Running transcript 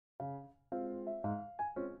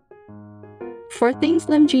4 things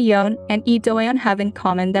Lim Yeon and Yeon have in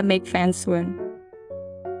common that make fans swoon.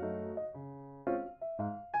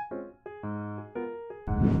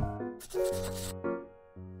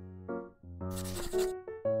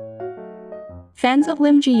 Fans of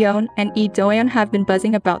Lim Yeon and Yeon have been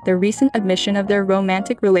buzzing about their recent admission of their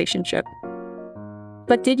romantic relationship.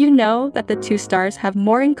 But did you know that the two stars have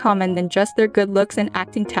more in common than just their good looks and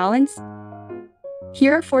acting talents?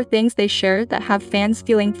 Here are 4 things they share that have fans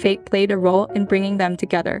feeling fate played a role in bringing them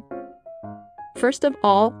together. First of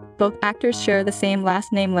all, both actors share the same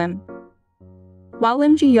last name Lim. While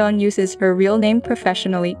Lim Yeon uses her real name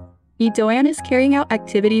professionally, Yeon is carrying out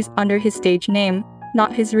activities under his stage name,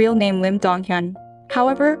 not his real name Lim Dong-hyun.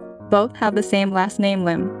 However, both have the same last name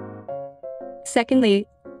Lim. Secondly,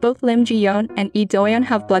 both Lim Yeon and Yeon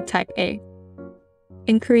have blood type A.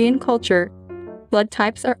 In Korean culture, blood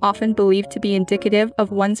types are often believed to be indicative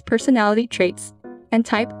of one's personality traits, and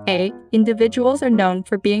type A individuals are known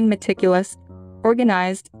for being meticulous,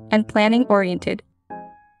 organized, and planning-oriented.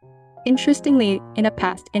 Interestingly, in a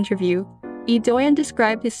past interview, Yeon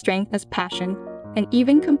described his strength as passion, and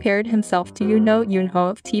even compared himself to Yoon Ho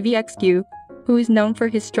of TVXQ, who is known for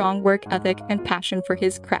his strong work ethic and passion for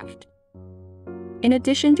his craft. In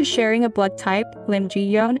addition to sharing a blood type, Lim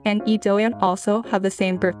Yeon and Yeon also have the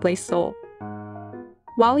same birthplace Seoul.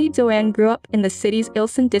 While Yeon grew up in the city's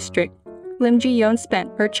Ilsan district, Lim Yeon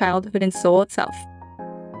spent her childhood in Seoul itself.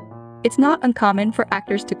 It's not uncommon for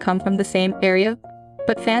actors to come from the same area,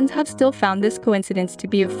 but fans have still found this coincidence to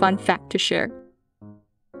be a fun fact to share.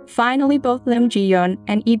 Finally, both Lim Yeon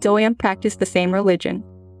and Yeon practice the same religion.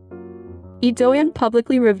 Yeon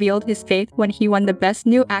publicly revealed his faith when he won the Best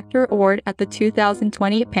New Actor award at the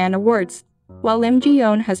 2020 Pan Awards, while Lim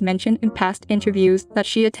Yeon has mentioned in past interviews that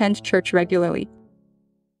she attends church regularly.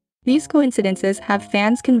 These coincidences have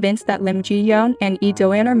fans convinced that Lim Yeon and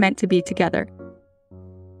Yeon are meant to be together.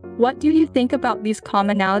 What do you think about these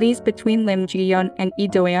commonalities between Lim Yeon and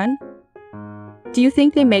Yeon? Do you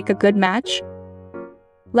think they make a good match?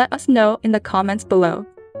 Let us know in the comments below.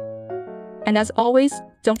 And as always,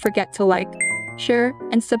 don't forget to like, share,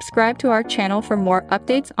 and subscribe to our channel for more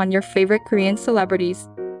updates on your favorite Korean celebrities.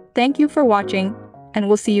 Thank you for watching, and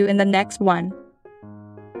we'll see you in the next one.